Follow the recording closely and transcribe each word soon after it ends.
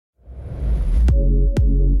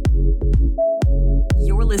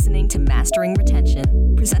You're listening to Mastering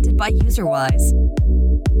Retention, presented by UserWise.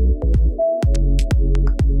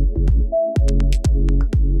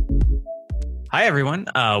 Hi, everyone.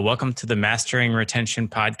 Welcome to the Mastering Retention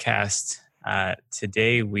podcast.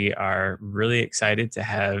 Today, we are really excited to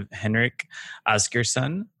have Henrik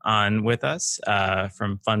Asgeirsson on with us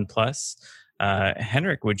from Fun Plus.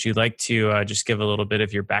 Henrik, would you like to just give a little bit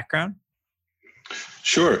of your background?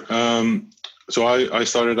 Sure. So I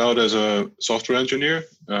started out as a software engineer.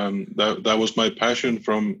 That was my passion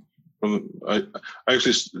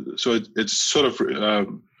it's sort of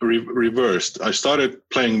reversed. I started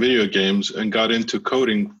playing video games and got into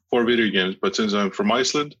coding for video games. But since I'm from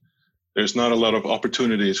Iceland, there's not a lot of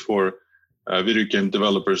opportunities for video game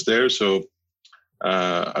developers there. So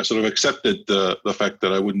I sort of accepted the fact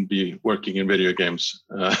that I wouldn't be working in video games.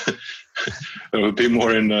 It would be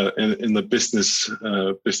more in the business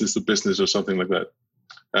to business or something like that.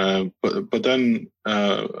 But then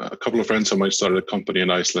a couple of friends of mine started a company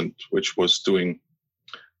in Iceland which was doing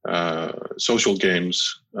social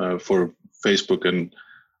games for Facebook and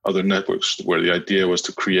other networks, where the idea was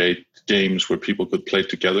to create games where people could play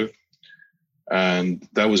together. And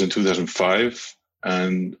that was in 2005.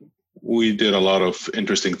 And we did a lot of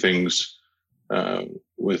interesting things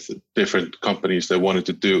with different companies that wanted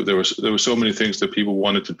to do. There were so many things that people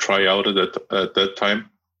wanted to try out at that time.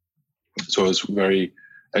 So it was very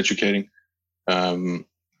educating.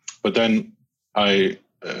 But then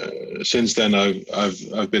since then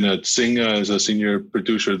I've been at Zynga as a senior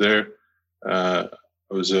producer there. I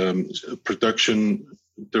was a production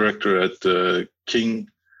director at King,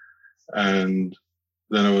 and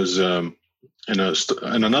then I was in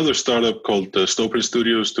another startup called Stopper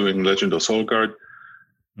Studios doing Legend of Solgard.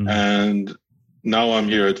 Mm-hmm. And now I'm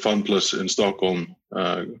here at Fun Plus in Stockholm,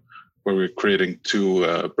 where we're creating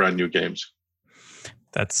two brand new games.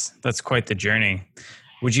 That's quite the journey.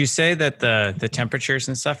 Would you say that the temperatures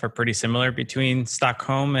and stuff are pretty similar between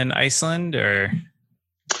Stockholm and Iceland, or?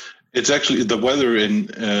 It's actually the weather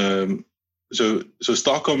in so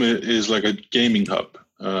Stockholm is like a gaming hub.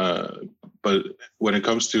 But when it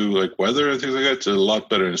comes to like weather and things like that, it's a lot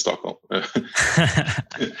better in Stockholm.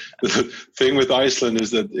 The thing with Iceland is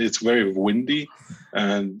that it's very windy,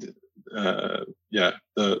 and the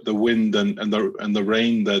wind and the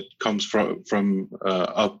rain that comes from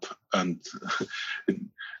up, and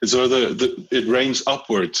it rains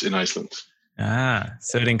upwards in Iceland.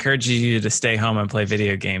 So it encourages you to stay home and play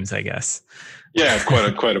video games, I guess. Yeah,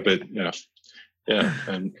 quite a bit. Yeah,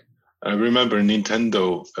 and I remember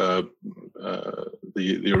Nintendo,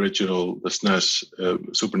 the original, the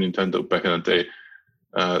SNES, Super Nintendo back in the day.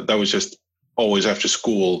 That was just always after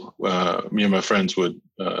school. Me and my friends would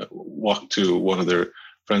walk to one of their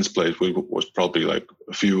friends' place. We was probably like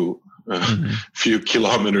a few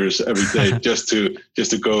kilometers every day just to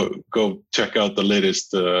go check out the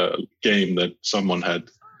latest game that someone had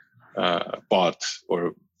bought,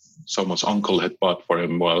 or someone's uncle had bought for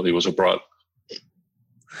him while he was abroad.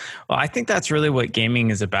 Well, I think that's really what gaming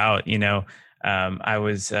is about. I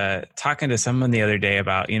was talking to someone the other day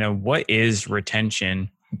about, what is retention?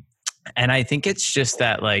 And I think it's just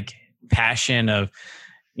that like passion of,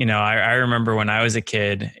 I remember when I was a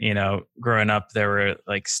kid, growing up, there were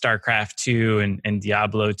like StarCraft 2 and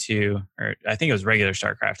Diablo 2, or I think it was regular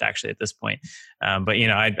StarCraft actually at this point. But,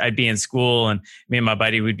 I'd be in school, and me and my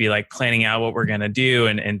buddy would be like planning out what we're going to do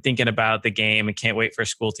and thinking about the game, and can't wait for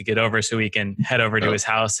school to get over so we can head over to his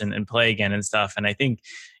house and play again and stuff. And I think,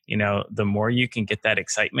 the more you can get that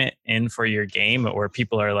excitement in for your game, where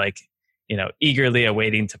people are like, eagerly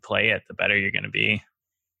awaiting to play it, the better you're going to be.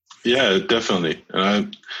 Yeah, definitely.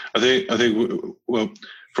 And I think, well,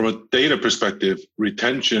 from a data perspective,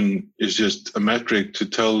 retention is just a metric to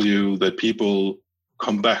tell you that people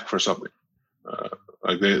come back for something.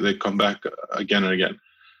 Like they come back again and again.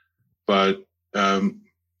 But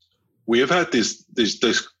we have had these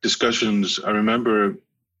discussions. I remember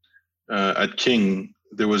at King,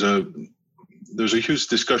 there was a huge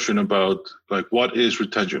discussion about like, what is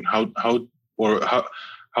retention? How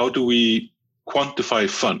do we quantify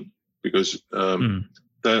fun? Because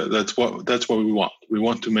that's what we want. We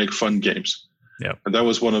want to make fun games. Yeah, and that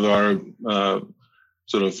was one of our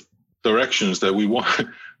sort of directions that we want.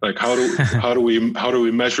 Like, how do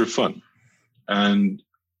we measure fun? And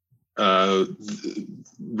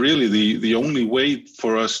really, the only way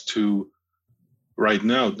for us to, right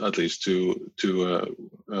now at least, to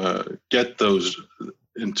get those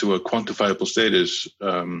into a quantifiable state is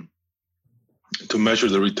to measure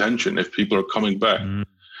the retention if people are coming back.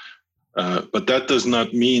 But that does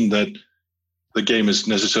not mean that the game is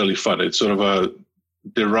necessarily fun. It's sort of a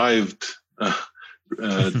derived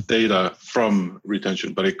data from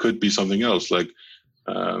retention, but it could be something else. Like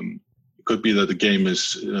it could be that the game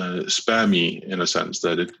is spammy in a sense,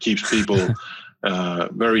 that it keeps people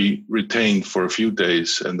very retained for a few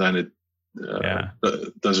days, and then it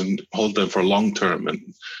doesn't hold them for long term.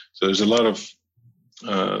 And so there's a lot of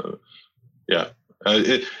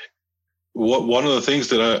one of the things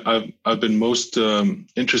that I've been most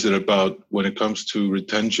interested about when it comes to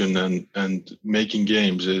retention and making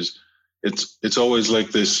games is it's always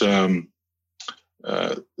like this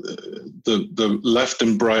the left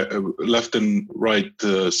and right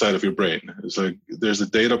side of your brain. It's like there's the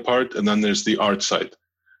data part and then there's the art side.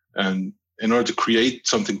 And in order to create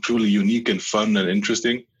something truly unique and fun and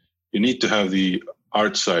interesting, you need to have the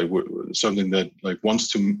art side, something that like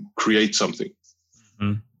wants to create something.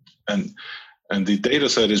 Mm-hmm. And the data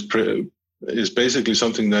set is basically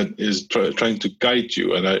something that is trying to guide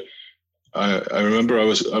you. And I remember I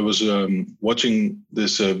was watching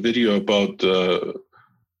this video about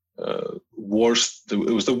wars. It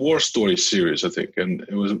was the War Story series, I think, and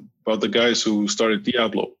it was about the guys who started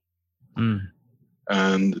Diablo. Mm.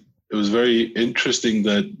 And it was very interesting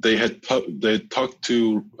that they had talked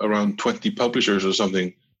to around 20 publishers or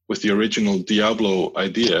something with the original Diablo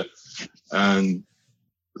idea, and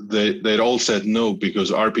they'd all said no because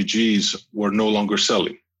RPGs were no longer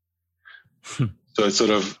selling. So it's sort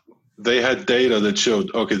of, they had data that showed,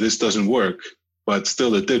 okay, this doesn't work, but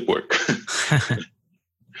still it did work.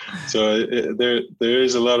 So there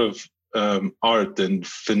is a lot of art and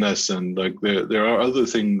finesse, and like there are other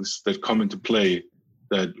things that come into play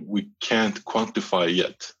that we can't quantify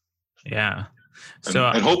yet. Yeah.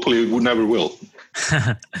 And hopefully we never will.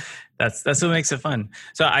 That's what makes it fun.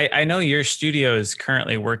 So I know your studio is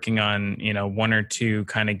currently working on, one or two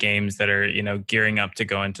kind of games that are, gearing up to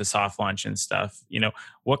go into soft launch and stuff.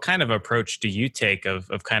 What kind of approach do you take of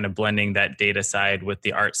kind of blending that data side with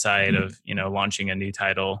the art side of, launching a new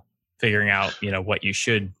title, figuring out, what you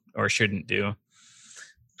should or shouldn't do?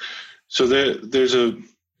 So there's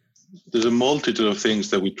a multitude of things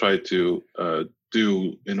that we try to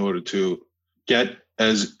do in order to get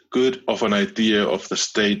as good of an idea of the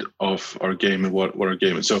state of our game and what our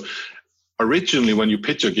game is. So originally, when you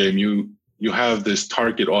pitch a game, you have this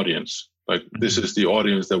target audience. Like, this is the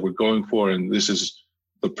audience that we're going for, and this is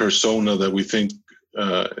the persona that we think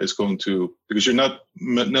is going to, because you're not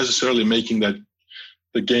necessarily making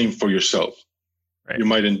the game for yourself. Right. You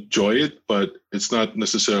might enjoy it, but it's not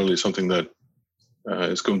necessarily something that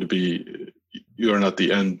is going to be, you're not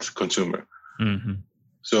the end consumer. Mm-hmm.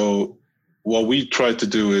 So what we try to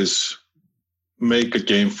do is make a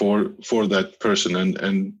game for that person.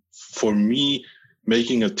 And for me,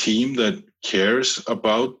 making a team that cares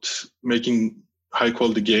about making high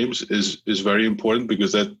quality games is very important,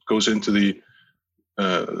 because that goes into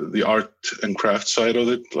the art and craft side of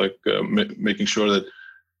it, like making sure that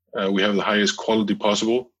we have the highest quality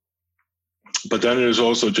possible. But then there's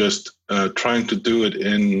also just trying to do it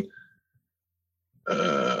in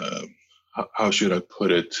how should I put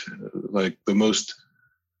it? Like the most,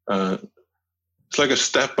 it's like a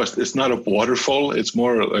step, but it's not a waterfall. It's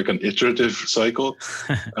more like an iterative cycle.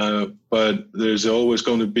 But there's always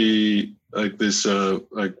going to be like this,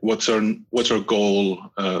 like what's our goal?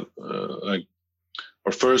 Like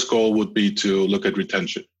our first goal would be to look at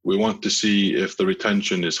retention. We want to see if the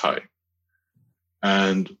retention is high.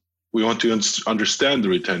 And we want to understand the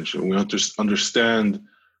retention. We want to understand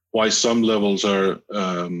why some levels are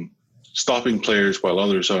stopping players while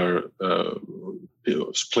others are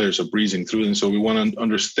players are breezing through. And so we want to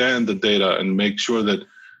understand the data and make sure that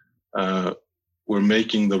we're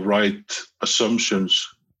making the right assumptions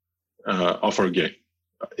of our game.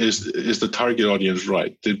 Is the target audience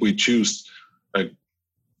right? Did we choose?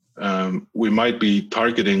 We might be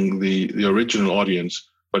targeting the original audience,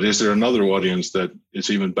 but is there another audience that is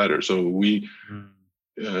even better? So we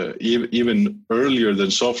even earlier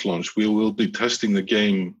than soft launch, we will be testing the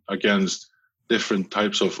game against different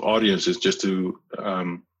types of audiences just to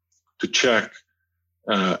check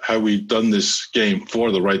have we done this game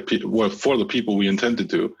for the right people, for the people we intended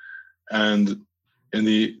to, and in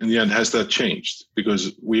the end, has that changed?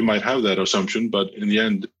 Because we might have that assumption, but in the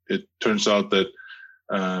end, it turns out that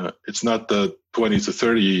it's not the 20 to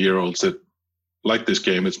 30-year-olds that like this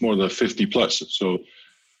game; it's more the 50 plus. So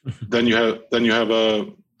then you have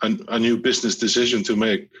a new business decision to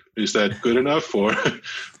make. Is that good enough, or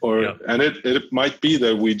yeah. And it might be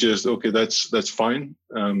that we just, okay, that's fine.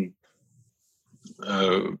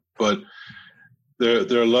 But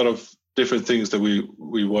there are a lot of different things that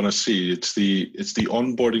we want to see. It's the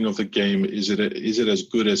onboarding of the game. Is it as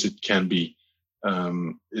good as it can be?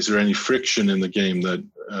 Is there any friction in the game that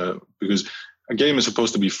because a game is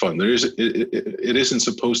supposed to be fun. It isn't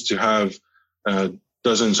supposed to have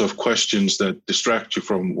dozens of questions that distract you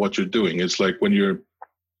from what you're doing. It's like when you're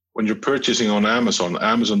purchasing on Amazon.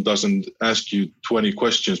 Amazon doesn't ask you 20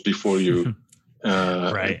 questions before you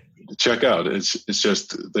right. check out. It's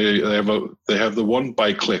just they have the one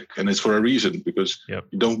buy click, and it's for a reason, because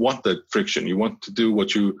you don't want that friction. You want to do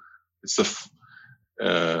what you. It's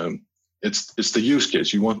the use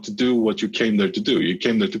case. You want to do what you came there to do. You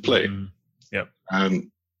came there to play. Mm-hmm. Yep.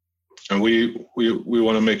 And we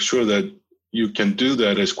want to make sure that you can do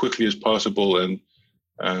that as quickly as possible, and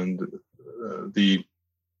the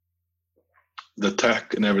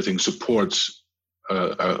tech and everything supports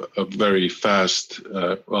a very fast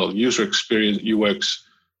user experience, UX,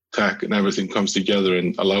 tech, and everything comes together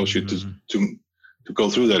and allows you to go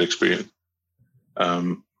through that experience.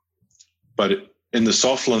 But in the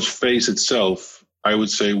soft launch phase itself, I would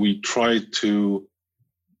say we try to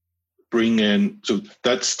bring in, so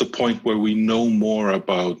that's the point where we know more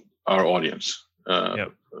about our audience.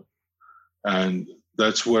 And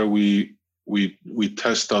that's where we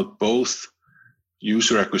test out both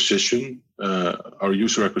user acquisition, our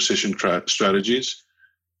user acquisition strategies,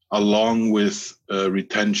 along with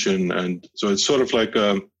retention. And so it's sort of like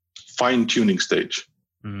a fine-tuning stage.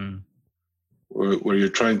 Mm-hmm. Where you're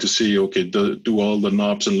trying to see, okay, do all the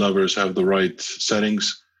knobs and levers have the right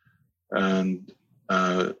settings? And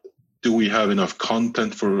do we have enough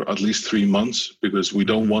content for at least 3 months? Because we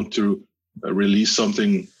don't want to release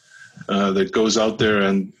something that goes out there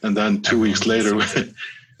and then 2 weeks later,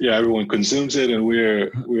 everyone consumes it, and we're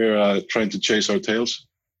trying to chase our tails.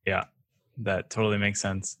 Yeah, that totally makes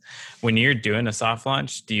sense. When you're doing a soft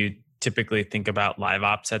launch, do you typically think about live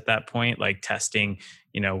ops at that point, like testing,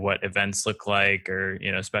 what events look like, or,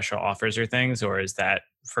 special offers or things, or is that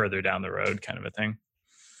further down the road kind of a thing?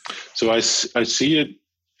 So I see it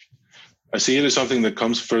as something that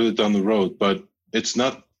comes further down the road, but it's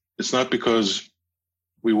not because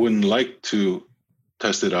we wouldn't like to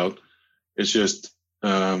test it out. It's just,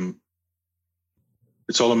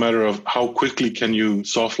 it's all a matter of how quickly can you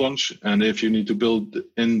soft launch, and if you need to build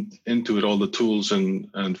into it all the tools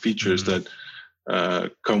and features that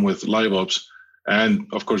come with live ops. And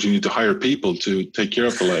of course, you need to hire people to take care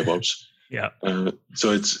of the live ops.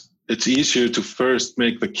 So it's easier to first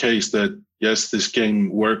make the case that, yes, this game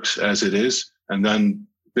works as it is, and then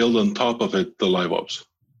build on top of it the live ops.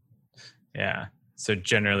 Yeah. So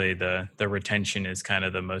generally, the retention is kind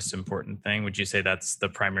of the most important thing. Would you say that's the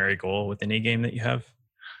primary goal with any game that you have?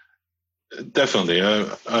 Definitely.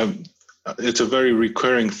 It's a very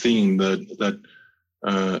recurring theme that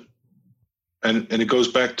and it goes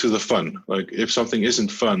back to the fun. Like, if something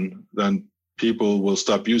isn't fun, then people will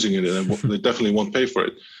stop using it, and they definitely won't pay for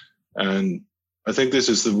it. And I think this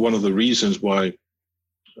is one of the reasons why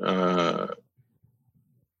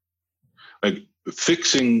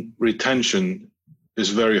fixing retention is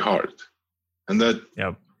very hard. And that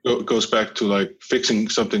goes back to like fixing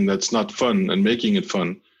something that's not fun and making it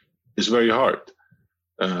fun is very hard.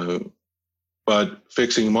 But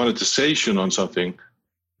fixing monetization on something,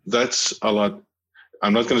 that's a lot.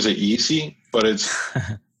 I'm not going to say easy, but it's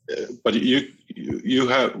but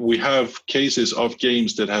we have cases of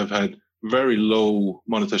games that have had very low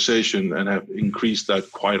monetization and have increased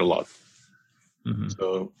that quite a lot. Mm-hmm.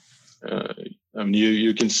 So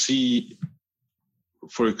you can see,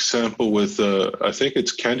 for example, with I think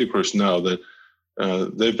it's Candy Crush now, that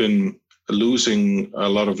they've been losing a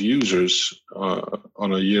lot of users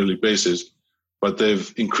on a yearly basis, but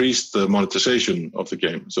they've increased the monetization of the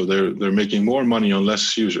game. So they're making more money on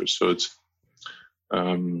less users. So it's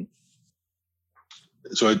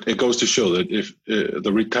it goes to show that if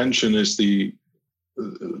the retention is the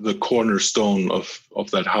cornerstone of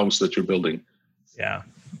that house that you're building. Yeah,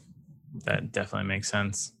 that definitely makes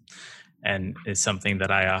sense. And it's something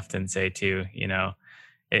that I often say too,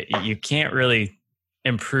 you can't really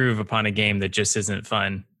improve upon a game that just isn't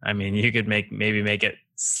fun. I mean, you could maybe make it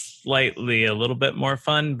slightly a little bit more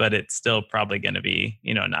fun, but it's still probably going to be,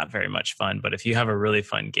 not very much fun. But if you have a really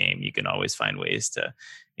fun game, you can always find ways to,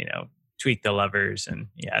 tweak the levers and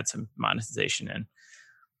add some monetization in.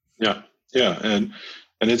 Yeah. And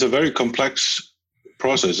it's a very complex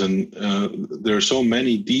process, and there are so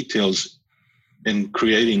many details in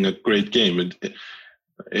creating a great game.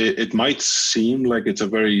 It might seem like it's a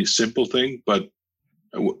very simple thing, but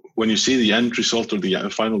when you see the end result or the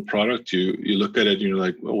final product, you look at it and you're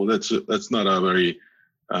like, oh, that's not a very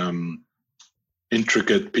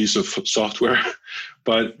intricate piece of software.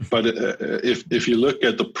 but if you look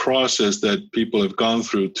at the process that people have gone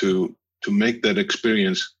through to make that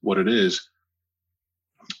experience what it is,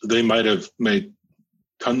 they might have made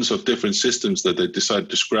tons of different systems that they decide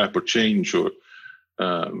to scrap or change, or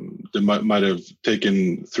they might have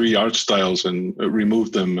taken 3 art styles and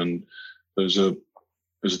removed them, and there's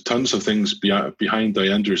tons of things behind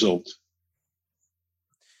the end result.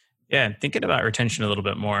 Yeah, and thinking about retention a little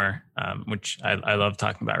bit more, which I love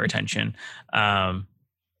talking about retention.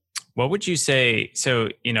 What would you say? So,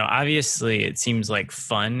 obviously it seems like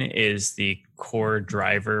fun is the core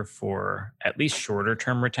driver for at least shorter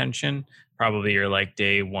term retention. Probably you're like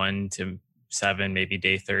day 1 to 7, maybe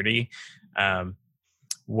day 30.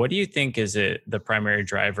 What do you think is the primary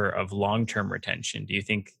driver of long-term retention? Do you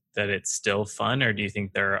think that it's still fun, or do you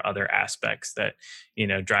think there are other aspects that,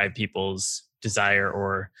 drive people's desire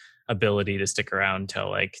or ability to stick around till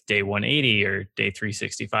like day 180 or day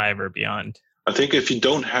 365 or beyond? I think if you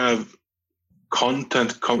don't have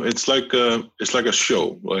content, it's like a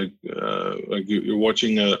show, like you're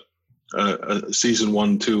watching a season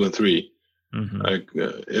 1, 2, and 3. Mm-hmm. Like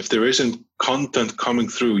if there isn't content coming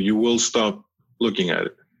through, you will stop looking at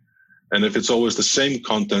it, and if it's always the same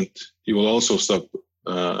content, you will also stop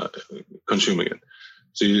consuming it.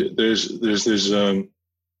 So there's this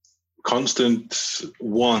constant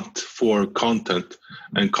want for content,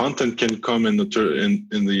 and content can come in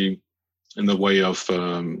the way of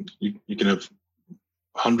you can have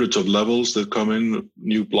hundreds of levels that come in,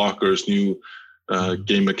 new blockers, new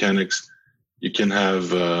game mechanics. You can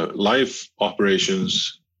have live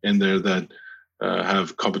operations in there that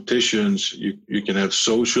have competitions. You can have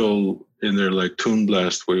social in there, like Toon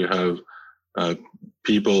Blast, where you have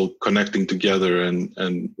people connecting together and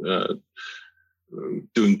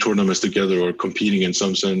doing tournaments together, or competing in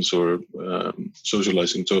some sense, or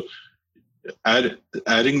socializing. So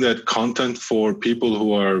adding that content for people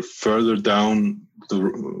who are further down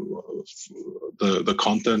the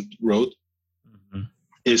content road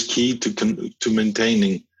is key to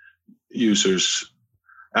maintaining users'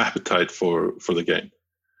 appetite for the game.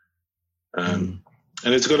 And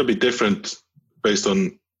it's going to be different based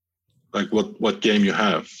on like what game you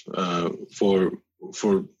have. For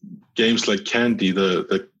games like Candy,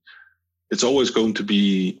 it's always going to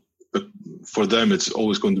be for them. It's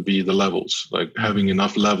always going to be the levels, like having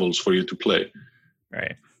enough levels for you to play.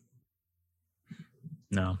 Right.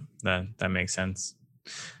 No, that makes sense.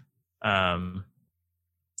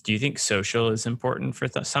 Do you think social is important for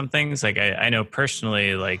some things? Like I know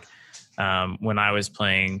personally, like when I was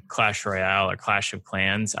playing Clash Royale or Clash of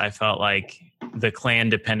Clans, I felt like the clan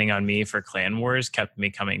depending on me for Clan Wars kept me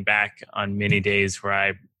coming back on many days where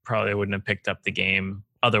I probably wouldn't have picked up the game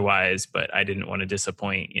otherwise, but I didn't want to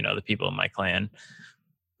disappoint, the people in my clan.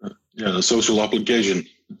 Yeah, the social obligation.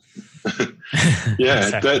 Yeah,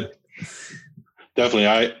 exactly. That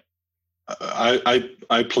definitely.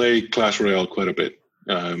 I play Clash Royale quite a bit.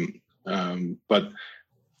 But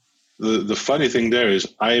the funny thing there is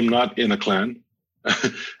I am not in a clan.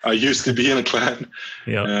 I used to be in a clan.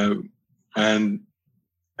 Yeah. And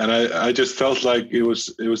I just felt like it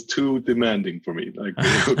was too demanding for me. Like,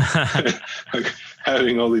 like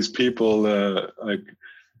having all these people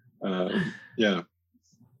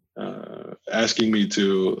asking me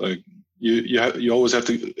to like you always have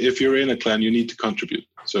to, if you're in a clan, you need to contribute.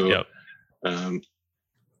 So yep.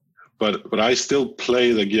 But I still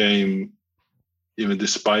play the game even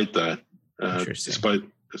despite that.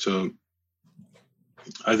 So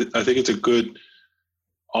I think it's a good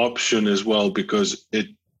option as well, because it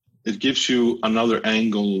gives you another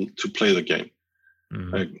angle to play the game.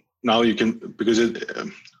 Mm-hmm. Like now you can, because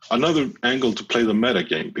another angle to play the meta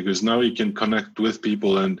game, because now you can connect with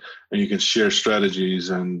people and you can share strategies,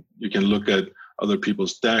 and you can look at other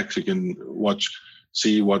people's decks. You can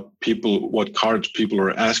see what cards people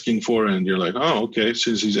are asking for, and you're like, oh, okay,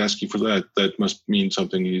 since he's asking for that must mean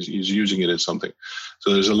something. He's using it as something.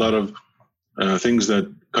 So there's a lot of things that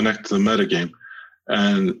connect to the meta game.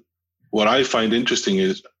 And what I find interesting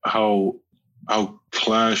is how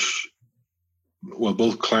Clash, well,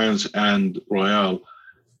 both Clans and Royale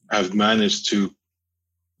have managed to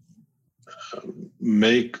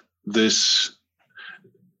make the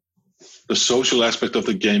social aspect of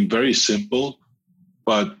the game very simple,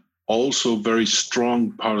 but also very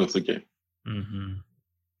strong part of the game. Mm-hmm.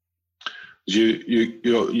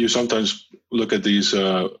 You sometimes look at these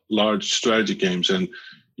large strategy games, and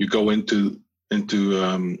you go into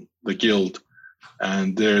the guild,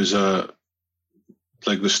 and there's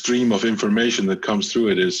like the stream of information that comes through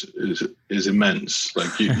it is immense. Like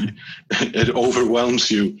it overwhelms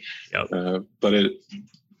you. Yep. But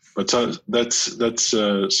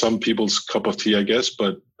that's some people's cup of tea, I guess.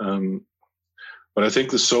 But I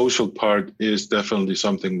think the social part is definitely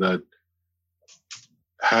something that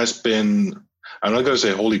has been. I'm not going to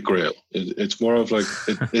say holy grail. It's more of like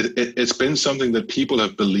it's been something that people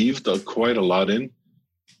have believed quite a lot in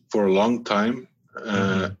for a long time,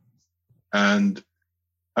 and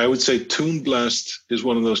I would say Toon Blast is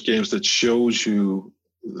one of those games that shows you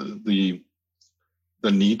the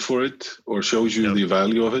need for it, or shows you the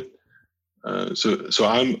value of it. So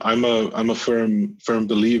I'm a firm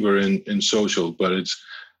believer in social, but it's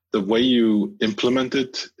the way you implement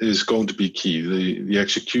it is going to be key. The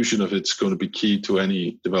execution of it's going to be key to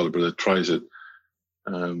any developer that tries it.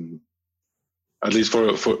 At least for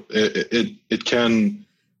it can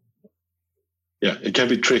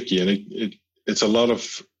be tricky, and it's a lot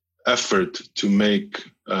of effort to make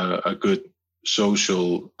a good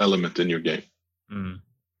social element in your game.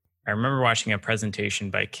 I remember watching a presentation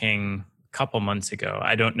by King a couple months ago.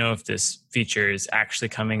 I don't know if this feature is actually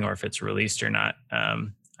coming or if it's released or not.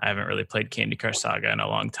 I haven't really played Candy Crush Saga in a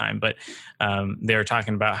long time, but they were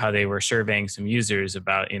talking about how they were surveying some users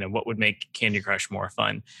about, what would make Candy Crush more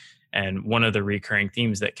fun. And one of the recurring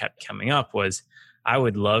themes that kept coming up was, I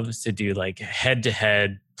would love to do like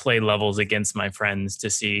head-to-head play levels against my friends to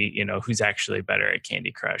see, who's actually better at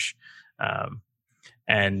Candy Crush.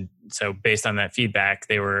 And so based on that feedback,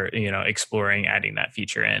 they were, exploring adding that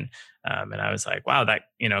feature in. And I was like, wow, that,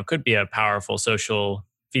 could be a powerful social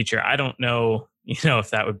feature. I don't know, if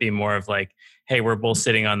that would be more of like, hey, we're both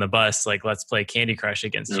sitting on the bus, like, let's play Candy Crush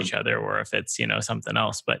against each other, or if it's, something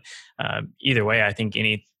else. But either way, I think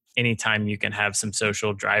anytime you can have some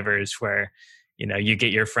social drivers where, you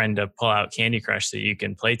get your friend to pull out Candy Crush so you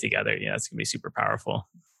can play together, it's going to be super powerful.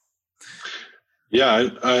 Yeah,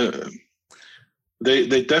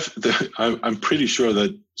 I'm pretty sure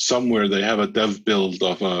that somewhere they have a dev build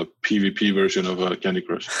of a PvP version of Candy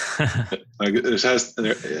Crush. Like it has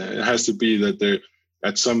to be that they're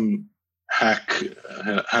at some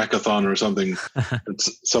hackathon or something.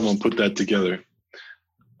 Someone put that together,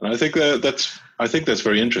 and I think that's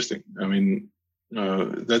very interesting. I mean,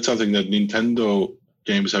 that's something that Nintendo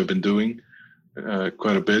games have been doing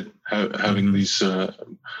quite a bit, having these.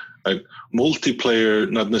 Like multiplayer,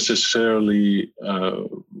 not necessarily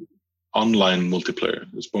online multiplayer.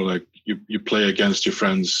 It's more like you play against your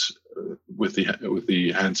friends with the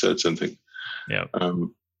handsets and things. Yeah.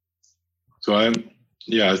 So I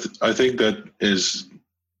think that it's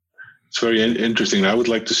very interesting. I would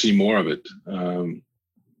like to see more of it.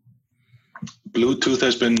 Bluetooth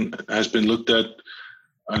has been looked at,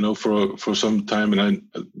 I know, for some time, and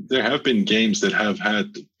there have been games that have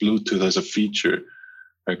had Bluetooth as a feature,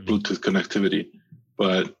 like Bluetooth connectivity,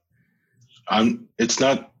 but it's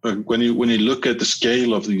not when you look at the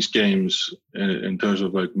scale of these games in terms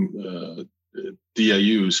of like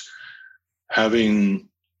DAUs, having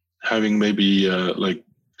maybe like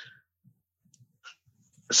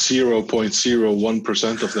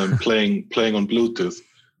 0.01% of them playing on Bluetooth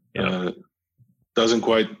doesn't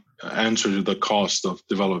quite answer the cost of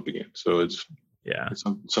developing it. So it's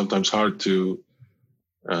sometimes hard to.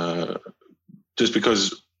 Just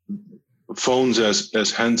because phones as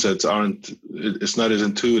handsets it's not as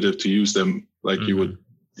intuitive to use them like you would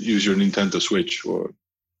use your Nintendo Switch or.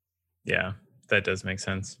 Yeah, that does make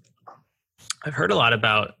sense. I've heard a lot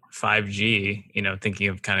about 5G, thinking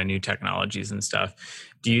of kind of new technologies and stuff.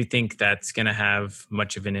 Do you think that's going to have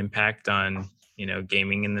much of an impact on,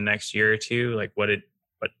 gaming in the next year or two? Like what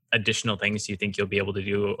additional things do you think you'll be able to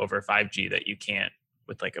do over 5G that you can't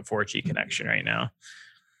with like a 4G connection right now?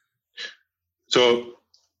 So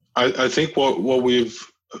I think what we've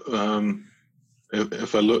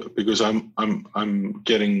if I look, because I'm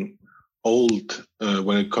getting old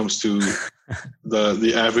when it comes to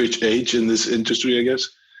the average age in this industry, I guess.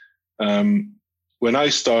 When I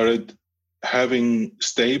started, having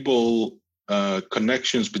stable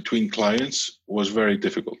connections between clients was very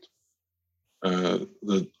difficult.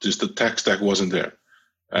 Just the tech stack wasn't there,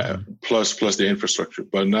 plus the infrastructure.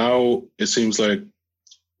 But now it seems like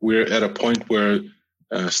we're at a point where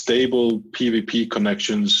stable PvP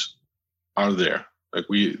connections are there. Like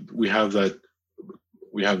we have that.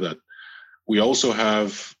 We also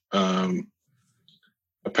have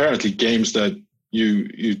apparently games that you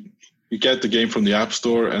get the game from the App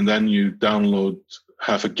Store and then you download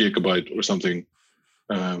half a gigabyte or something,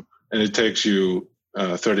 and it takes you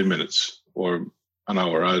 30 minutes or an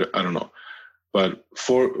hour. I don't know, but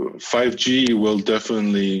for 5G will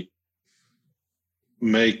definitely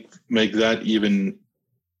make that even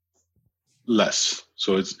less.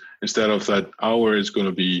 So it's instead of that hour, it's going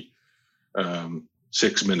to be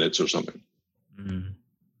 6 minutes or something.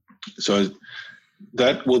 So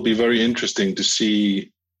that will be very interesting to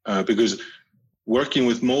see, because working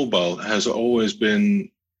with mobile has always been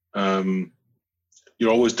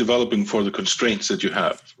you're always developing for the constraints that you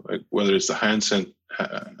have, like whether it's the handset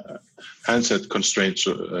constraints,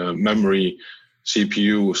 memory,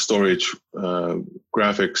 CPU, storage,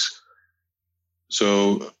 graphics,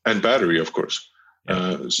 and battery, of course.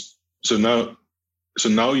 Yeah. So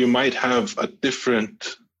now you might have a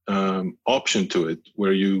different option to it,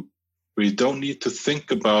 where you don't need to think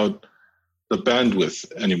about the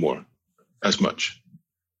bandwidth anymore as much.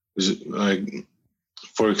 Like,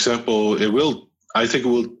 for example, I think it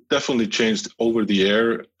will definitely change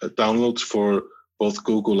over-the-air downloads for both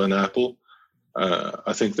Google and Apple.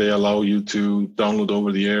 I think they allow you to download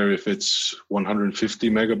over the air if it's 150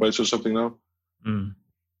 megabytes or something now. Mm.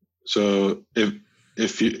 So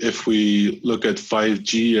if we look at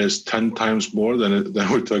 5G as 10 times more, then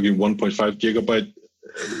we're talking 1.5 gigabyte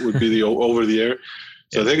would be the over the air.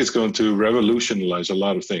 So yeah. I think it's going to revolutionize a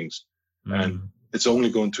lot of things, and it's only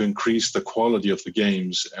going to increase the quality of the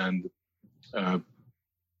games and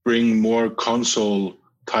bring more console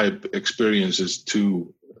type experiences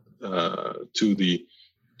to the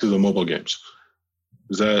mobile games.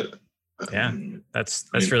 Is that? Yeah,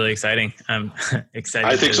 that's really exciting. I'm excited.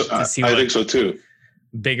 I think so. To see I think so too.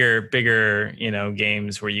 Bigger,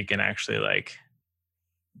 games where you can actually like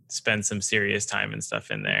spend some serious time and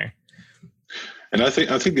stuff in there. And I think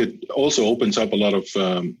it also opens up a lot of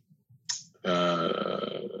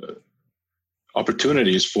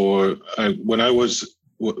opportunities for when I was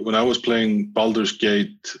playing Baldur's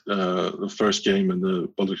Gate, the first game, and the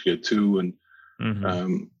Baldur's Gate 2, and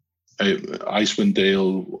Icewind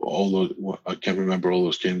Dale, all those, I can't remember all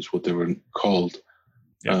those games, what they were called.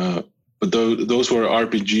 Yeah. But those were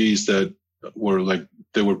RPGs that were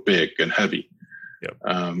they were big and heavy. Yep.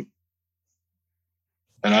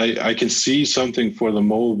 And I can see something for the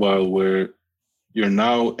mobile where you're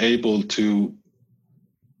now able to,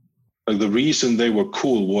 the reason they were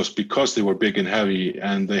cool was because they were big and heavy,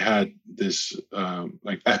 and they had this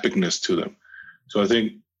epicness to them. So I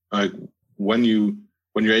think when you're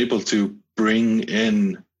able to bring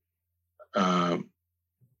in a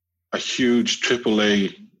huge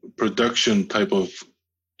AAA production type of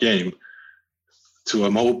game to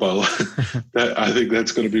a mobile, I think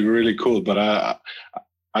that's going to be really cool. But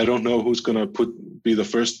I don't know who's going to be the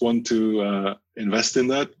first one to invest in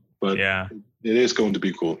that. But yeah, it is going to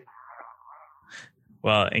be cool.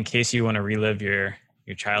 Well, in case you want to relive your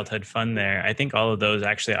childhood fun there, I think all of those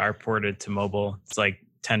actually are ported to mobile. It's like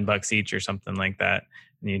 $10 each or something like that.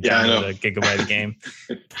 And you download a gigabyte game.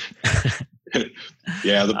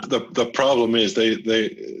 Yeah, the problem is the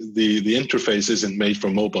interface isn't made for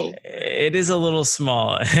mobile. It is a little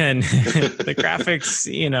small, and the graphics,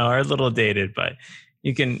 are a little dated, but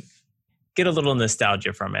you can get a little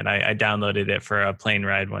nostalgia from it. I downloaded it for a plane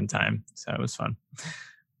ride one time, so it was fun.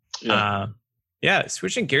 Yeah.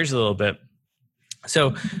 Switching gears a little bit.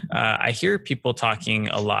 So I hear people talking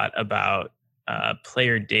a lot about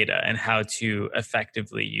player data and how to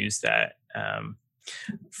effectively use that.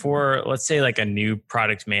 For, let's say, like a new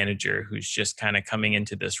product manager who's just kind of coming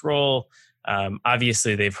into this role.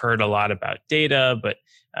 Obviously, they've heard a lot about data, but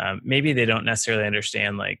maybe they don't necessarily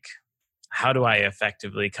understand, like, how do I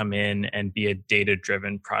effectively come in and be a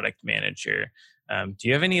data-driven product manager? Do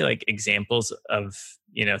you have any examples of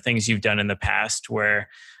things you've done in the past where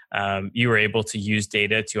you were able to use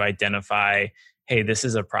data to identify, hey, this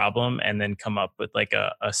is a problem, and then come up with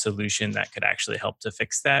a solution that could actually help to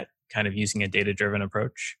fix that, kind of using a data-driven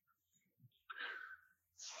approach?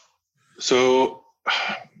 So,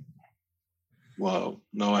 well,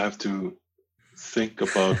 now I have to think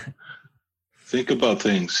about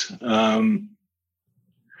things.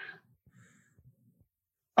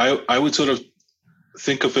 I would sort of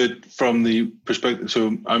think of it from the perspective.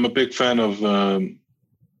 So I'm a big fan of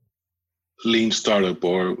lean startup,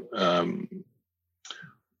 or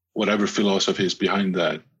whatever philosophy is behind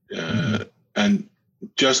that, and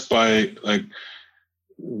just by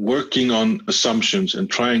working on assumptions and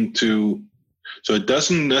trying to, so it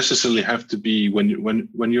doesn't necessarily have to be when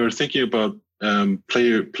you're thinking about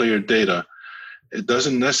player data, it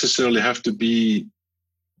doesn't necessarily have to be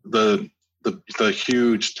the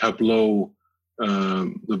huge Tableau,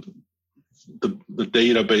 the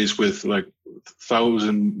database with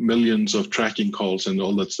 1,000 millions of tracking calls and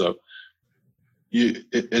all that stuff.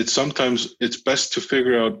 Sometimes it's best to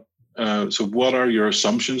figure out, so what are your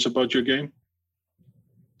assumptions about your game,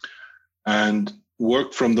 and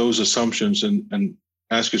work from those assumptions and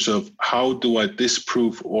ask yourself, how do I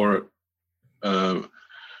disprove or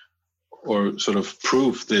sort of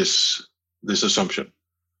prove this assumption?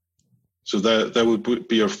 So that would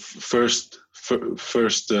be your first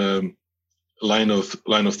line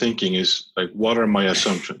of thinking, is what are my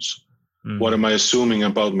assumptions? What am I assuming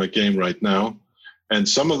about my game right now? And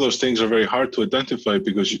some of those things are very hard to identify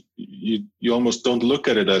because you almost don't look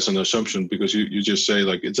at it as an assumption, because you just say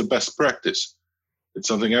like it's a best practice. It's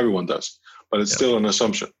something everyone does, but it's still an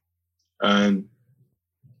assumption. And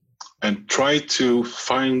try to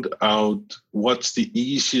find out what's the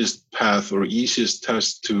easiest path or easiest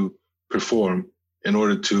test to perform in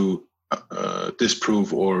order to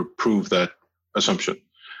disprove or prove that assumption,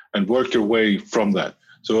 and work your way from that.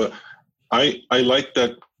 So I like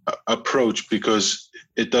that approach because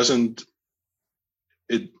it doesn't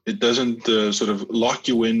sort of lock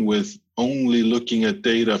you in with only looking at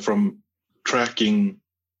data from tracking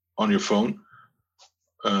on your phone,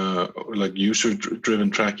 like user-driven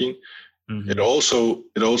tracking. Mm-hmm. It also,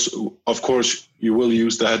 of course, you will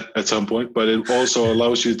use that at some point, but it also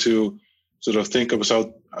allows you to sort of think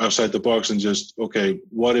outside the box and just, okay,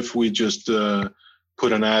 what if we just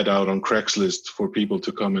put an ad out on Craigslist for people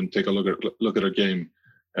to come and take a look at our game,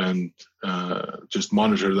 and just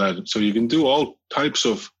monitor that. So you can do all types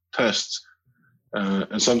of tests,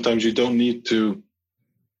 and sometimes you don't need to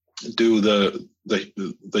do the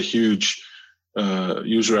huge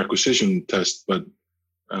user acquisition test. But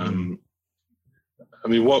I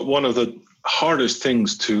mean, one of the hardest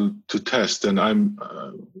things to test, and I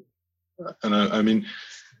mean,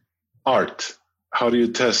 art. How do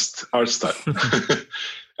you test art style?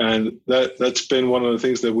 And that's been one of the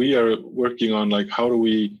things that we are working on. Like, how do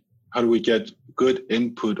we get good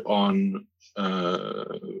input on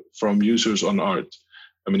from users on art?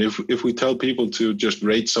 I mean, if we tell people to just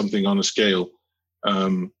rate something on a scale,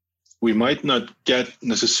 we might not get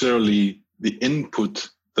necessarily the input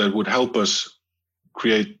that would help us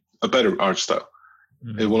create a better art style.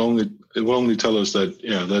 Mm-hmm. It will only tell us that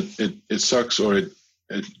that it sucks or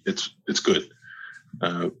it's good.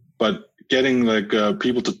 But getting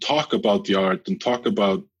people to talk about the art and talk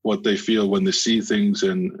about what they feel when they see things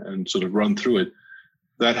and sort of run through it,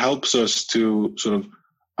 that helps us to sort of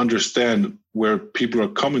understand where people are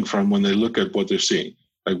coming from when they look at what they're seeing.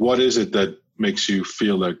 Like, what is it that makes you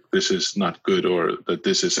feel like this is not good or that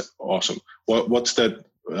this is awesome? What's that?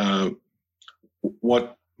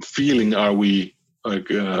 What feeling are we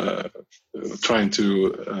trying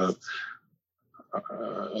to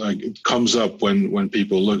it comes up when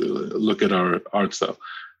people look at our art style?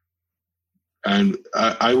 And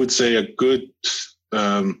I would say a good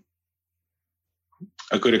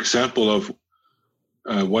example of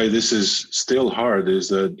why this is still hard is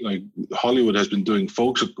that, like, Hollywood has been doing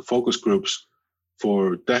focus groups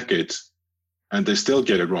for decades, and they still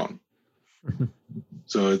get it wrong.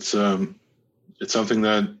 So it's something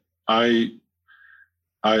that I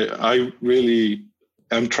really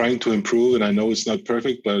am trying to improve, and I know it's not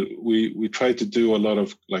perfect, but we try to do a lot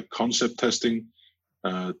of like concept testing,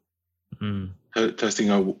 testing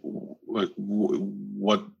out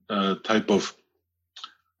what type of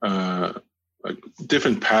like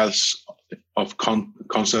different paths of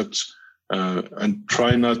concepts, and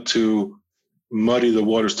try not to muddy the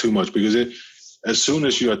waters too much, because as soon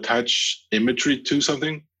as you attach imagery to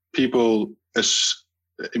something, people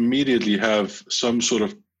immediately have some sort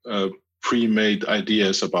of pre-made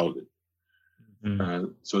ideas about it.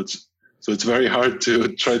 So it's very hard to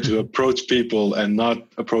try to approach people and not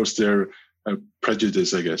approach their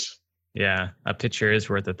prejudice, I guess. Yeah, a picture is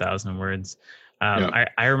worth 1,000 words.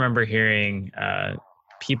 I remember hearing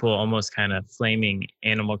people almost kind of flaming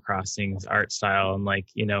Animal Crossing's art style, and like,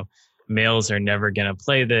 males are never going to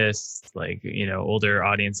play this, like, older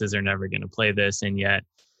audiences are never going to play this, and yet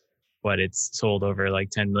it's sold over like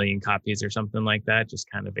 10 million copies or something like that, just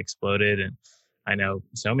kind of exploded. And I know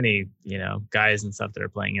so many, guys and stuff that are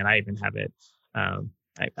playing it. I even have it.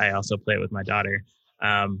 I also play it with my daughter.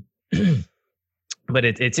 But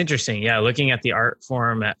it's interesting. Yeah. Looking at the art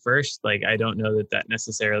form at first, like, I don't know that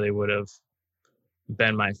necessarily would have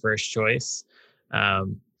been my first choice.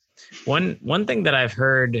 One thing that I've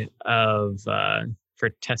heard of for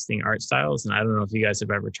testing art styles, and I don't know if you guys have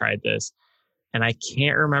ever tried this, and I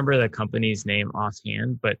can't remember the company's name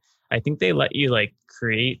offhand, but I think they let you like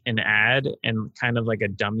create an ad and kind of like a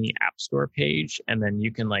dummy app store page. And then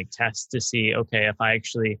you can like test to see, okay, if I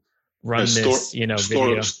actually run this,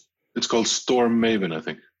 video. It's called Storm Maven, I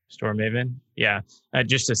think. Storm Maven. Yeah.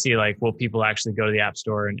 Just to see like, will people actually go to the app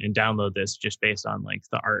store and download this just based on like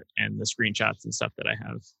the art and the screenshots and stuff that I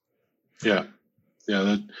have. Yeah.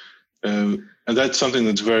 Yeah. And that's something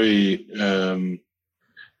that's very,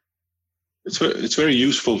 it's very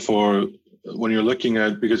useful for when you're looking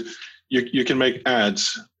at, because you can make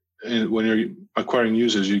ads, and when you're acquiring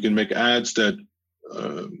users, you can make ads that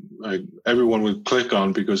like everyone will click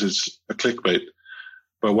on because it's a clickbait.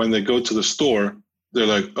 But when they go to the store, they're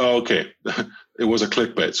like, oh, okay, it was a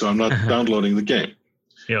clickbait, so I'm not downloading the game.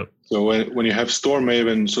 Yep. So when you have Store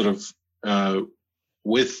Maven sort of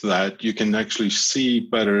with that, you can actually see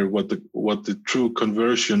better what the true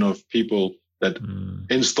conversion of people that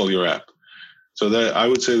install your app. So that I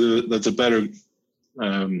would say that's a better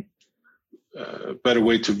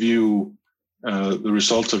way to view the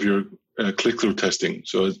results of your click-through testing.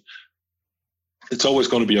 So it's always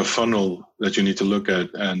going to be a funnel that you need to look at,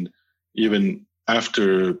 and even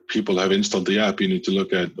after people have installed the app, you need to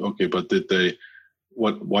look at, okay, but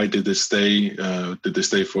why did they stay? Did they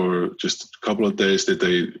stay for just a couple of days? Did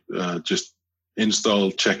they just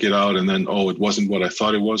install, check it out, and then, oh, it wasn't what I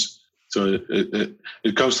thought it was? So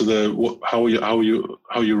it comes to how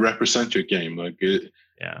you represent your game. Like,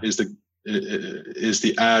 is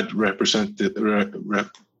the ad representing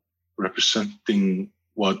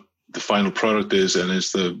what the final product is, and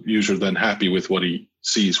is the user then happy with what he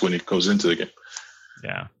sees when he goes into the game?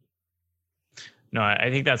 Yeah. No, I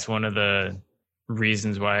think that's one of the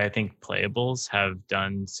reasons why I think playables have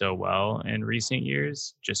done so well in recent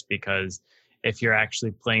years, just because if you're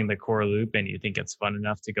actually playing the core loop and you think it's fun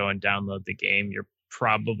enough to go and download the game, you're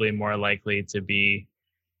probably more likely to be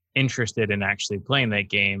interested in actually playing that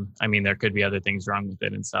game. I mean, there could be other things wrong with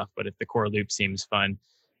it and stuff, but if the core loop seems fun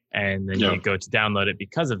and then you go to download it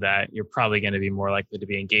because of that, you're probably going to be more likely to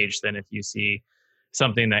be engaged than if you see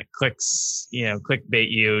something that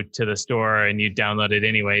clickbait you to the store and you download it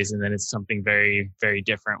anyways, and then it's something very, very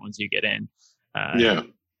different once you get in.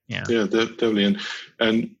 Definitely.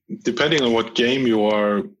 And depending on what game you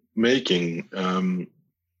are making, I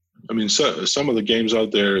mean, some of the games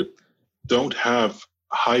out there don't have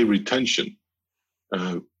high retention,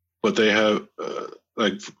 but they have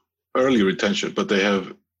like early retention, but they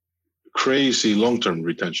have crazy long-term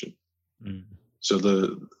retention. So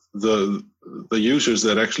the users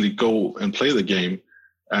that actually go and play the game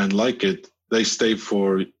and like it, they stay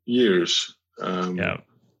for years.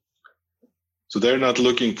 So they're not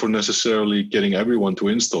looking for necessarily getting everyone to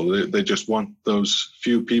install. They just want those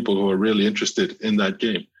few people who are really interested in that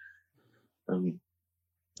game.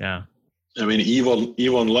 I mean,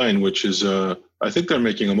 EVE Online, which is I think they're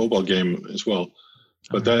making a mobile game as well,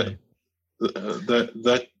 but that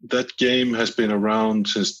game has been around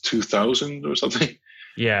since 2000 or something.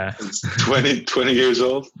 Yeah, it's 20 years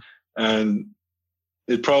old, and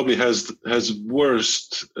it probably has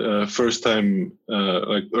worst first time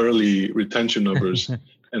like early retention numbers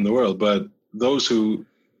in the world. But those who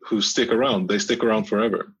stick around, they stick around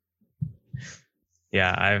forever.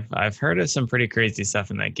 Yeah, I've heard of some pretty crazy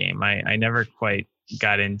stuff in that game. I never quite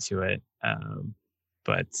got into it,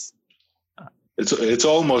 but it's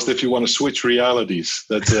almost, if you want to switch realities,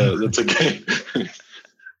 that's a game.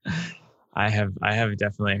 I have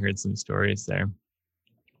definitely heard some stories there.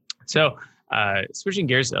 So switching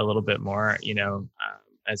gears a little bit more,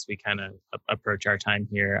 as we kind of approach our time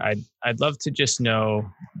here, I'd love to just know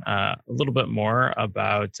a little bit more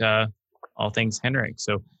about all things Henrik.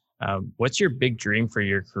 So what's your big dream for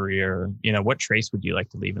your career? What trace would you like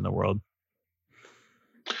to leave in the world?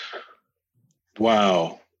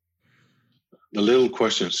 Wow. The little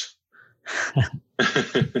questions.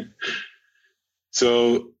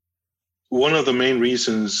 So one of the main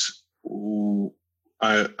reasons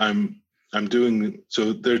I'm doing,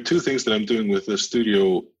 so there are two things that I'm doing with the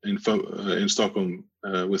studio in Stockholm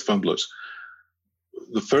with Funblös.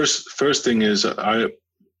 The first thing is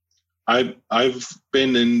I've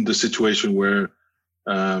been in the situation where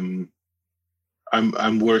I'm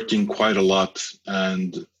working quite a lot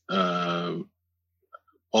and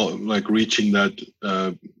like reaching that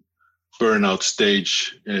burnout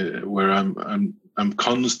stage where I'm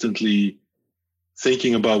constantly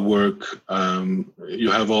thinking about work.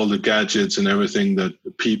 You have all the gadgets and everything that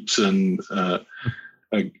peeps, and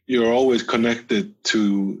like you're always connected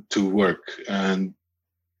to work, and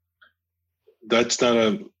that's not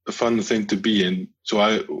a fun thing to be in. So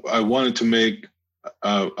I wanted to make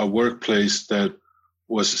a workplace that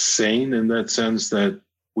was sane, in that sense that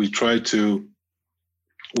we try to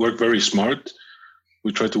work very smart.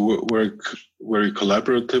 We try to work very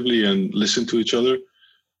collaboratively and listen to each other.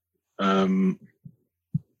 And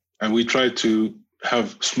we try to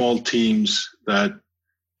have small teams that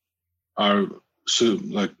are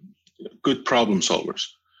like good problem solvers.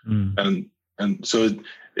 And so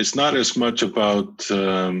it's not as much about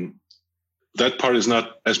that part is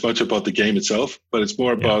not as much about the game itself, but it's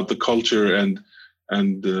more about the culture and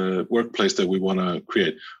the workplace that we want to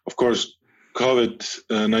create. Of course,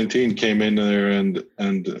 COVID-19 came in there and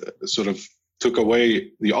sort of took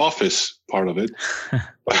away the office part of it,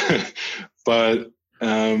 but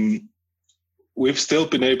we've still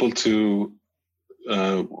been able to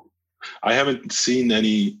I haven't seen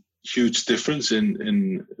any huge difference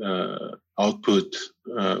in output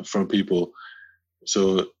from people.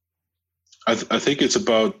 So I think it's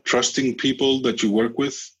about trusting people that you work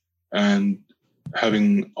with and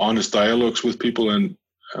having honest dialogues with people, and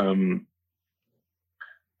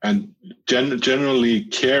generally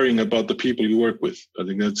caring about the people you work with. I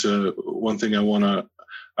think that's one thing I want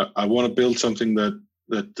to build something that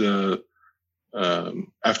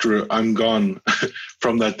after I'm gone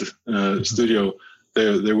from that studio,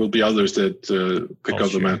 there will be others that pick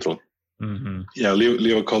up the mantle. Mm-hmm. Yeah,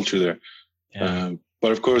 leave a culture there. Yeah.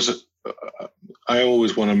 But of course, I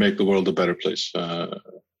always want to make the world a better place.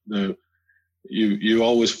 You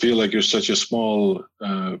always feel like you're such a small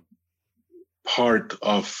part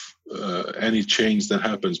of any change that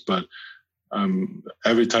happens, but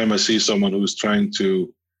every time I see someone who's trying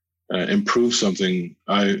to improve something,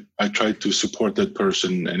 I try to support that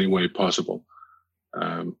person any way possible.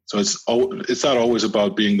 So it's not always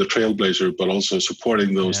about being the trailblazer, but also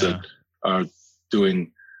supporting those that are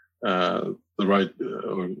doing the right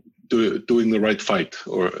or doing the right fight,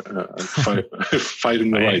 or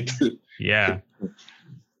fighting the right. Yeah.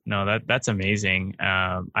 No, that's amazing.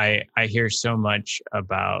 I hear so much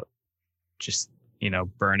about just,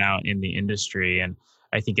 burnout in the industry, and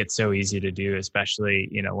I think it's so easy to do, especially,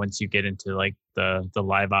 once you get into like the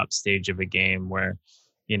live ops stage of a game where,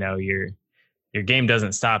 your game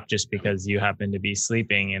doesn't stop just because you happen to be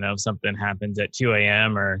sleeping. If something happens at 2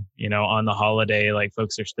 a.m. or, on the holiday, like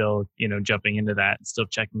folks are still, jumping into that and still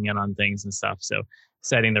checking in on things and stuff. So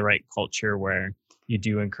setting the right culture where you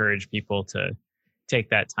do encourage people to take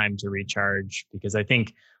that time to recharge, because I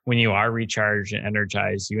think when you are recharged and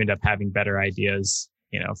energized, you end up having better ideas,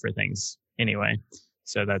 for things anyway.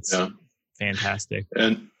 So that's fantastic.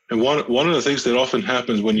 And one of the things that often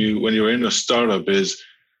happens when you're in a startup is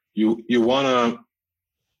you want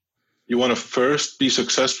to first be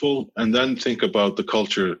successful and then think about the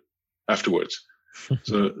culture afterwards.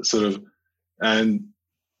 So sort of, and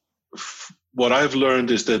what I've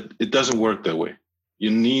learned is that it doesn't work that way.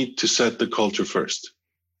 You need to set the culture first.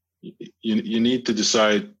 You need to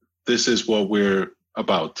decide this is what we're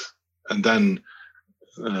about, and then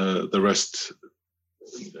the rest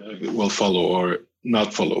will follow or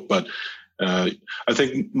not follow. But I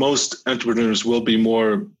think most entrepreneurs will be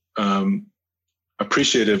more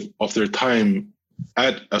appreciative of their time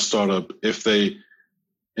at a startup if they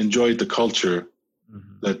enjoyed the culture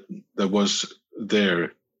that was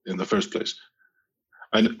there in the first place.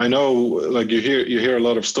 And I know, like you hear a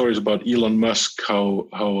lot of stories about Elon Musk, how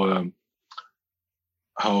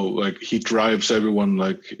like he drives everyone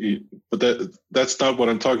but that's not what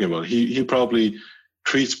I'm talking about. He probably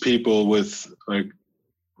treats people with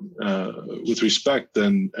respect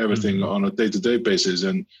and everything on a day-to-day basis.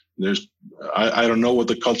 And I don't know what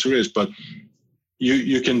the culture is, but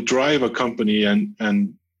you can drive a company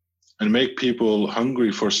and make people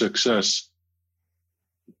hungry for success,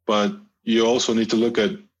 but you also need to look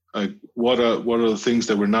at what are the things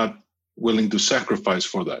that we're not willing to sacrifice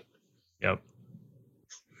for that. Yep.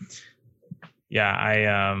 Yeah,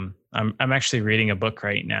 I'm actually reading a book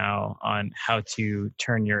right now on how to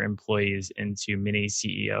turn your employees into mini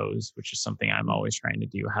CEOs, which is something I'm always trying to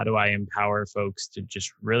do. How do I empower folks to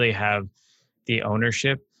just really have the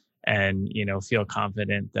ownership and, feel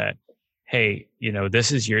confident that, hey,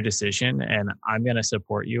 this is your decision and I'm going to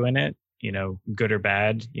support you in it, good or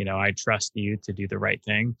bad. I trust you to do the right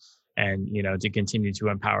thing and, to continue to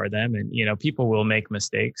empower them. And, people will make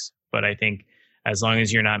mistakes, but I think as long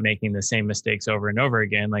as you're not making the same mistakes over and over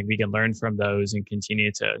again, like we can learn from those and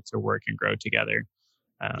continue to work and grow together.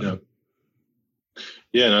 One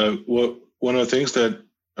of the things that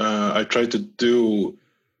I try to do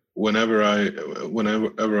whenever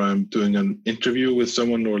I'm doing an interview with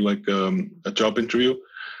someone, or like a job interview,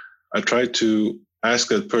 I try to ask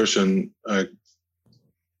that person,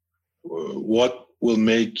 what will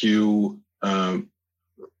make you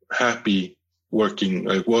happy working?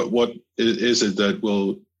 Like what is it that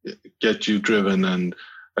will get you driven? And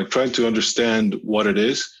like trying to understand what it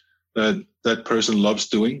is that person loves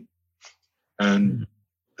doing, and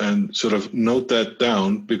sort of note that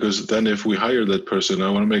down, because then if we hire that person, I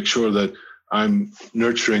want to make sure that I'm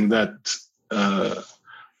nurturing that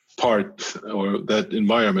part or that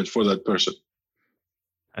environment for that person.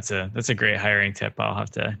 That's a great hiring tip. I'll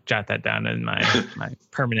have to jot that down in my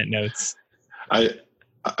permanent notes. I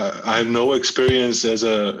have no experience as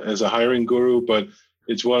a hiring guru, but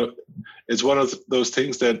it's one of those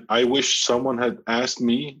things that I wish someone had asked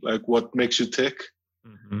me, like, what makes you tick,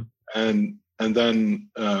 and then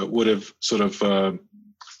would have sort of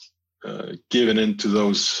given into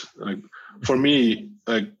those, like, for me,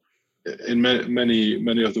 like in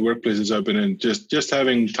many of the workplaces I've been in, just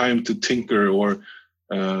having time to tinker or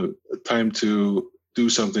time to do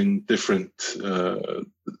something different,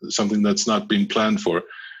 something that's not being planned for,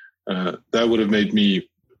 that would have made me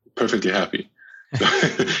perfectly happy.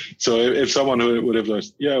 So if someone would have like,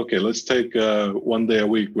 yeah, okay, let's take 1 day a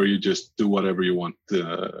week where you just do whatever you want,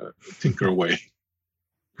 tinker away.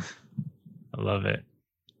 I love it.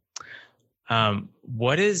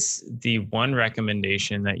 What is the one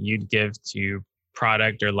recommendation that you'd give to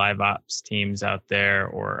product or live ops teams out there,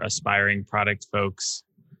 or aspiring product folks?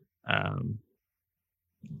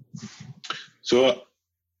 So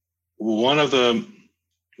one of the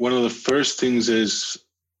first things is,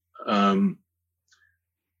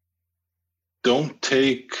 don't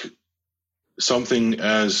take something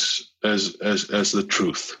as the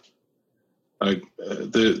truth. Like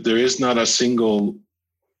there is not a single.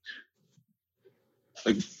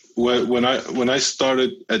 Like when I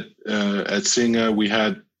started at Zynga, we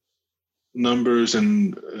had numbers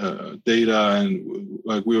and data, and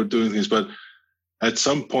like we were doing things, but at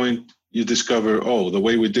some point you discover, oh, the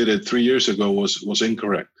way we did it 3 years ago was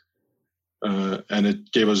incorrect, and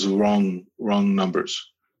it gave us wrong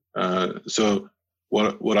numbers. So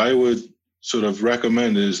what I would sort of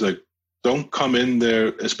recommend is, like, don't come in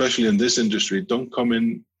there, especially in this industry, don't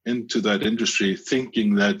come into that industry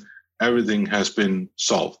thinking that everything has been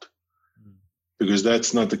solved, because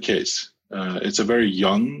that's not the case. It's a very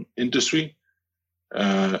young industry.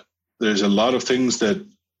 There's a lot of things that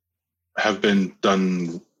have been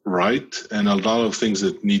done right and a lot of things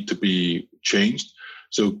that need to be changed.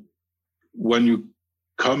 So when you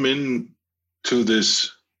come in to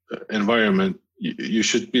this environment, you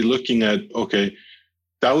should be looking at, okay,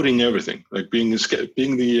 doubting everything, like being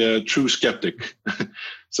the true skeptic,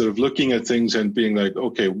 sort of looking at things and being like,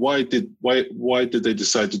 okay, why did they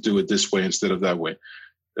decide to do it this way instead of that way?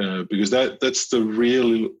 Because that's the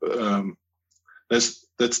real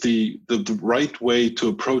that's the right way to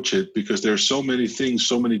approach it, because there are so many things,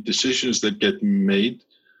 so many decisions that get made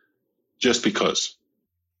just because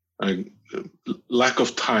lack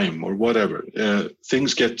of time or whatever.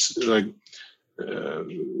 Things get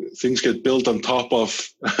built on top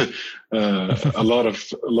of a lot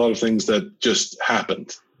of things that just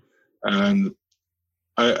happened. And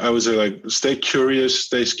I would say, like, stay curious,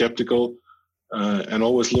 stay skeptical, and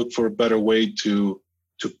always look for a better way to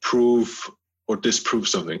prove or disprove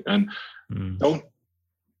something. And don't.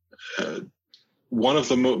 One of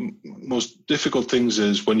the most difficult things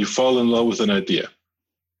is when you fall in love with an idea.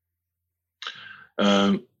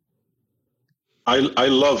 I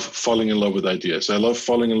love falling in love with ideas. I love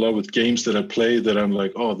falling in love with games that I play that I'm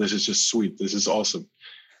like, oh, this is just sweet. This is awesome.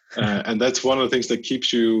 And that's one of the things that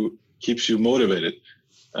keeps you motivated.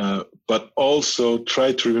 But also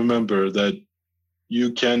try to remember that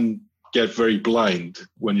you can get very blind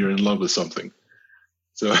when you're in love with something.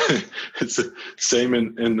 So it's the same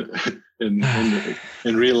in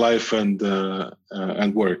real life and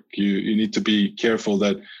work. You need to be careful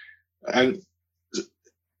that, and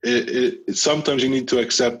sometimes you need to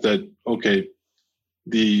accept that, okay,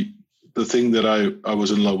 the thing that I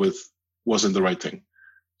was in love with wasn't the right thing.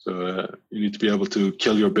 So you need to be able to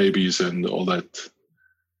kill your babies and all that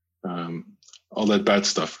bad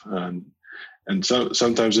stuff. And so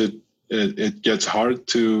sometimes it gets hard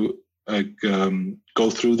to go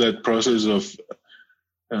through that process of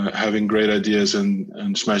having great ideas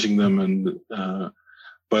and smashing them.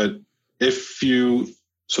 But if you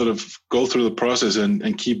sort of go through the process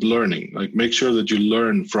and keep learning, like make sure that you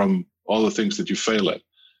learn from all the things that you fail at.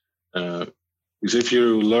 Because if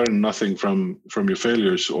you learn nothing from your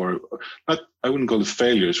failures, or not, I wouldn't call it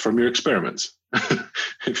failures, from your experiments.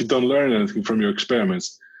 If you don't learn anything from your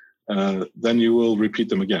experiments, then you will repeat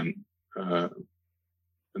them again, and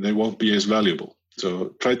they won't be as valuable.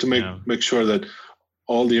 So try to make sure that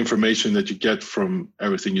all the information that you get from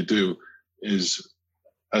everything you do is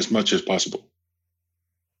as much as possible.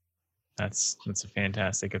 That's a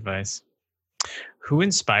fantastic advice. Who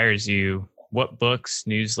inspires you? What books,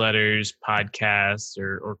 newsletters, podcasts,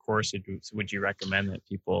 or courses would you recommend that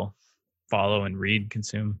people follow and read,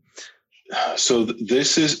 consume? So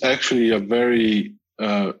this is actually a very,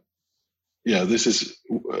 so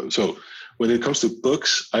when it comes to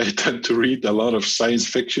books, I tend to read a lot of science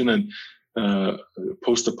fiction and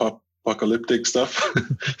post-apocalyptic stuff.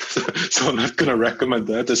 So I'm not going to recommend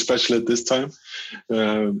that, especially at this time.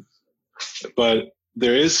 But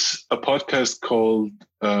there is a podcast called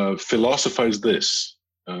Philosophize This.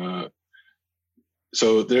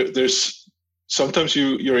 So there's sometimes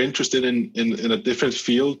you're interested in a different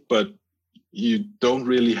field, but you don't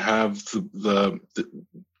really have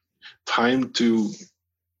time to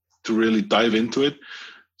really dive into it.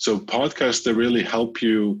 So podcasts, they really help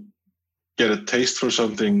you get a taste for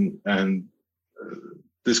something. And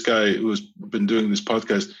this guy who's been doing this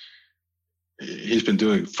podcast, he's been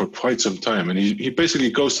doing it for quite some time. And he basically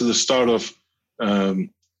goes to the start of the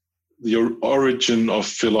origin of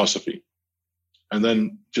philosophy, and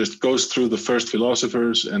then just goes through the first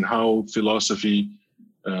philosophers and how philosophy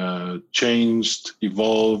changed,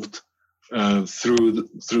 evolved through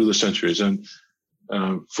the centuries. And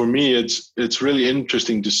for me, it's really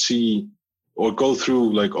interesting to see or go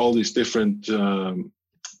through like all these different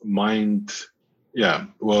mind. Yeah,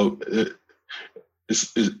 well,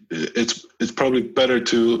 it's probably better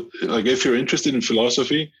to, like, if you're interested in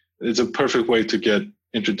philosophy, it's a perfect way to get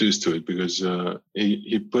introduced to it, because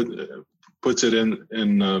he puts it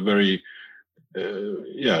in a very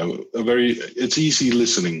it's easy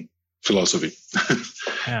listening philosophy.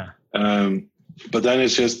 Yeah. But then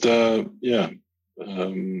it's just I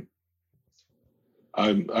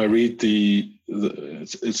read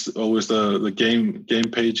it's always the game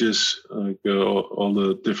pages, like all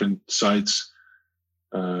the different sites,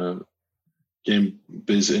 Game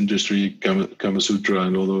Biz Industry, Kama Sutra,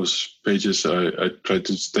 and all those pages. I try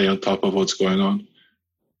to stay on top of what's going on.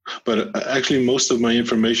 But actually, most of my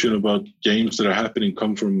information about games that are happening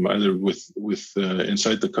come from either with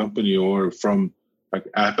inside the company, or from like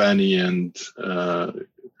App Annie and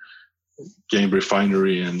Game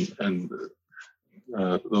Refinery and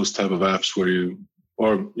those type of apps where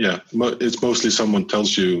it's mostly someone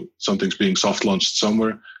tells you something's being soft launched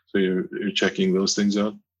somewhere, so you're checking those things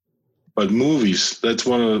out. But movies, that's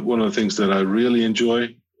one of the things that I really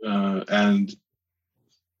enjoy, and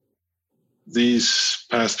these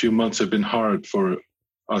past few months have been hard for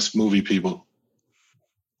us movie people.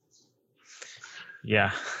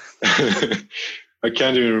 Yeah. I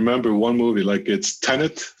can't even remember one movie. Like, it's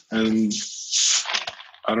Tenet, and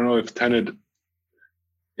I don't know if Tenet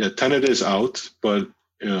is out, but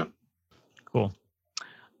yeah. Cool.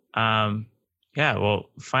 Yeah, well,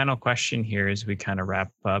 final question here as we kind of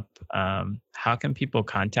wrap up. How can people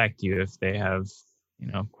contact you if they have,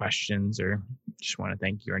 questions or just want to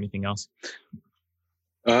thank you or anything else?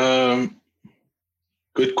 Good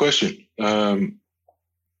question. I'm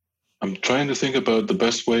trying to think about the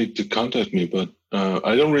best way to contact me, but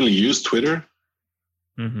I don't really use Twitter.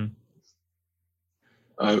 Mm-hmm.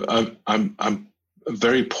 I'm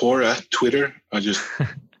very poor at Twitter. I just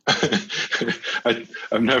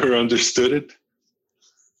I've never understood it.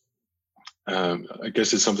 I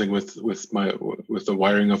guess it's something with the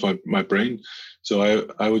wiring of my brain. So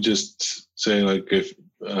I would just say, like, if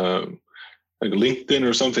like LinkedIn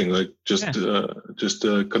or something, like just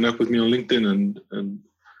connect with me on LinkedIn and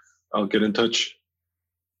I'll get in touch.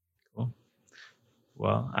 Cool.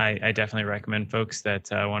 Well, I definitely recommend folks that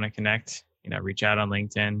want to connect, reach out on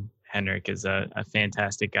LinkedIn. Henrik is a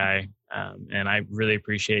fantastic guy. And I really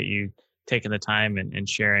appreciate you taking the time and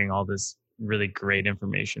sharing all this really great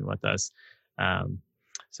information with us.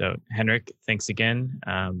 So Henrik, thanks again.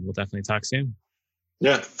 We'll definitely talk soon.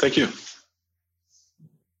 Yeah, thank you.